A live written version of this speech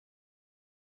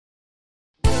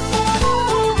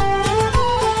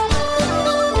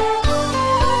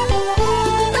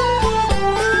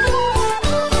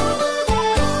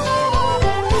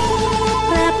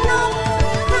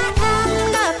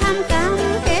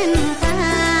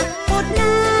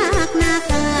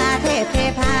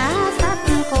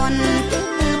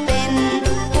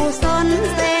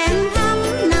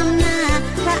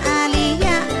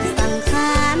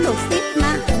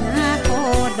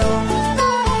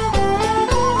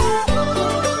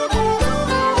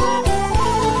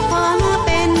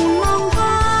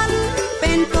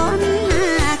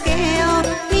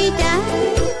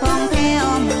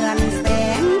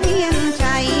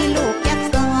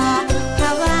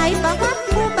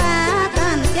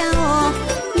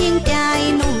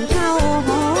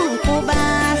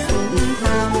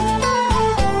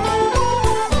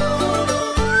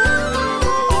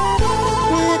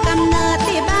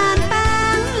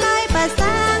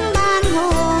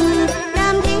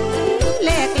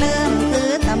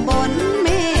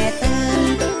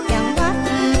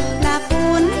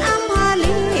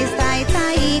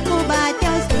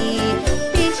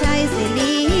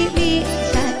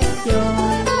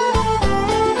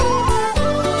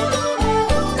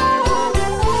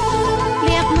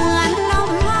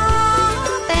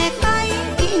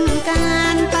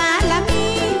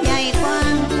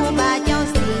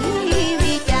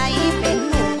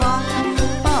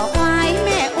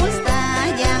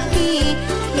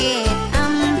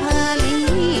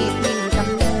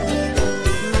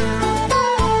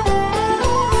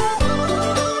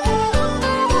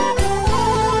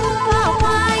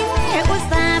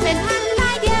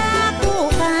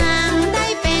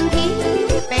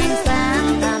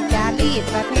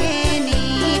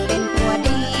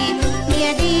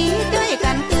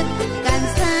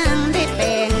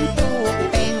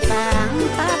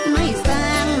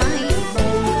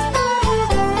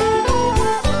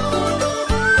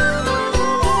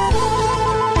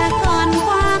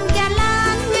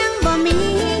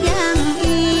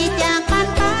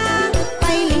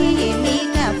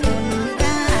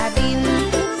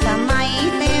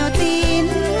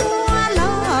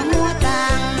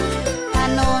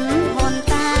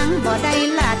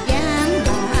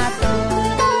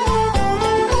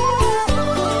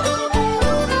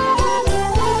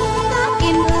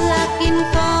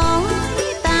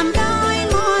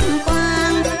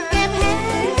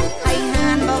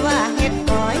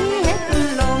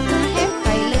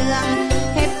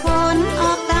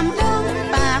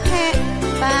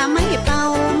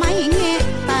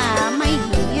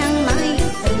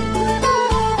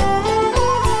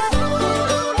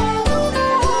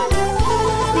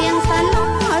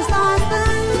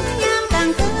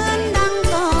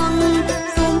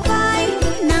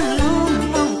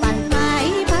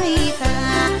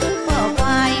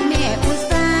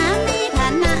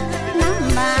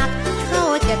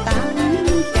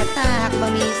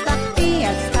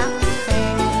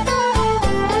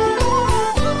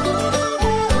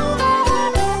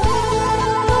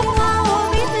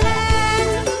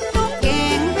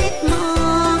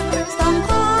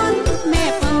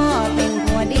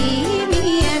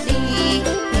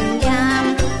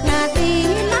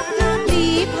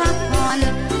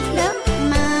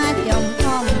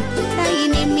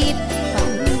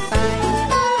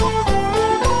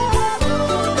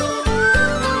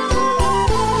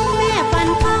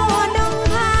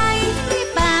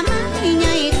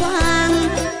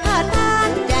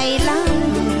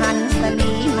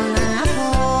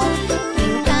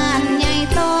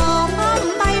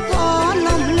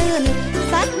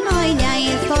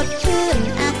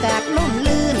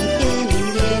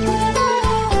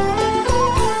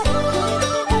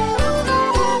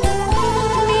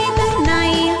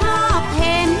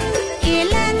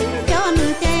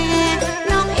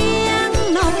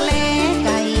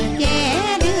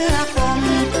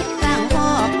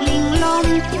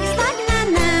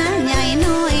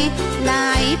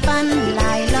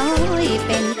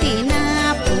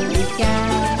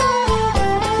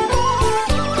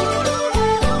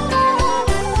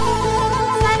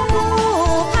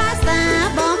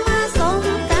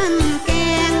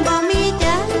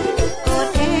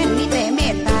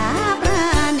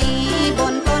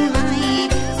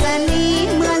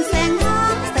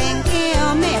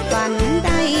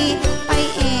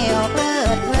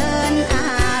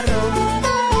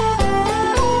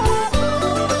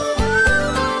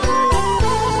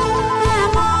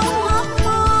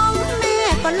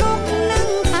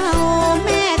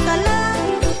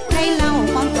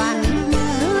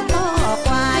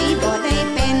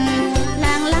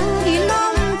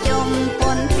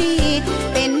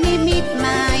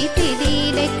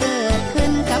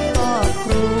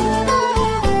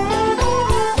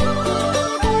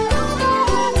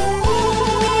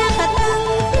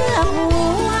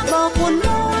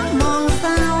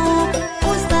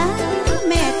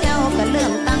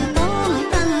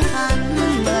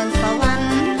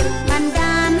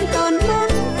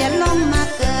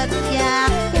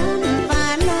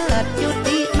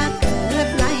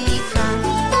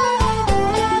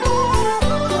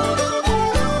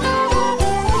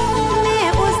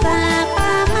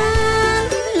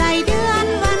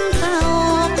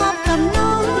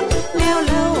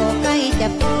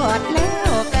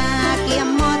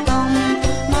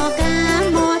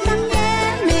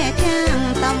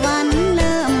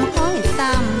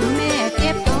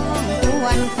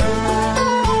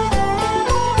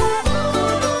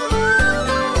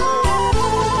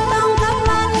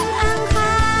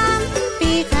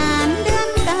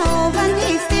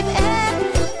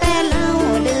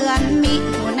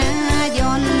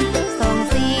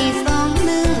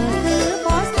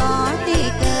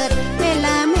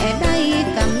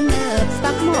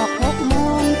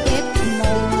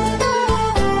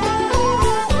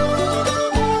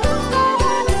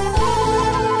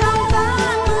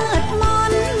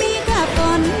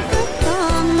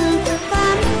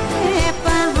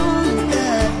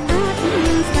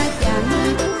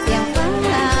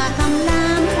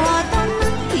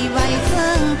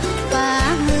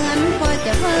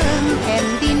ผ่น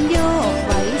ดินโยกไห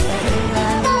วสะเทือ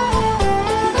น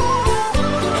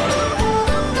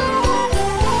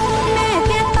แม่เ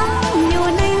พียต้องอยู่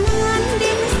ในเรือน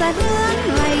ดินสะเทือน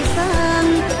ไหวเซิง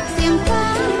เสียงฟ้า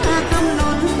คำน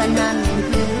นสนั่น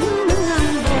ถึงเมือง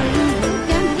บน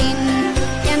ยันดิน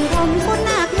ยันคมคุณน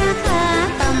าคนาคา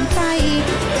ต่ำใจ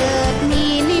เกิดมี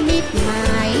นิมิตหมา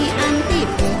ยอันที่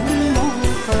เป็นมง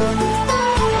คล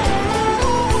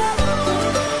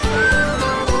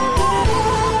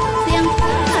เสียง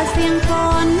ฟ้าเสียงฝ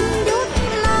นหยุด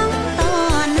ล้องต่อ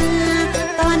หน้า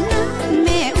ตอนนั้นแ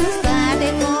ม่อุตส่าห์ได้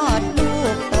กอดลู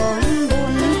กตนบุ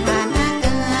ญผ่านอาก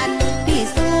าศที่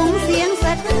สูงเสียงส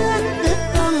ะเทือนกึก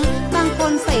ก้องบางค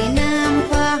นใส่น้ำ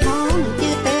ฟ้าห้อง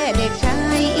จื้อแต่เด็กชา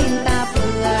ยอินตาเฟื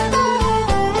อง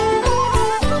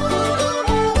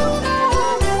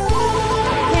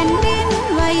แผ่นดิน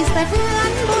ไหวสะเทือ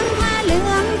นบุญพาเหลื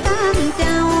องตามเ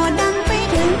จ้าดังไป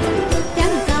ถึงจั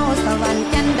นเก่าสวรรค์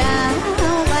จันดา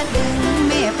วว่าดึงแ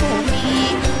ม่ผู้มี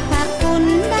พระคุณ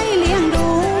ได้เลี้ยงดู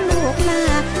ลูกลา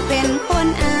เป็นคน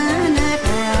อาณาถ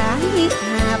าหิห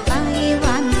าไป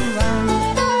วันวัง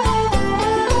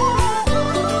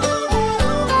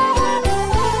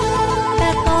แต่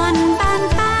ก่อนบ้าน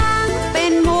ตางเป็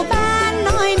นหมู่บ้าน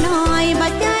น้อยๆบ่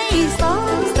ใจ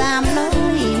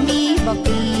2-300มีบ่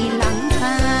กี่หลังค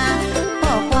า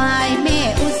พ่อควายแม่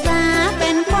อุตสาเป็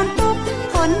นคนทุกข์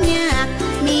คนยาก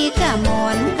มีกะหมอ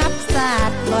นกับศาส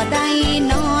ตร์บ่ได้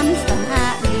นอ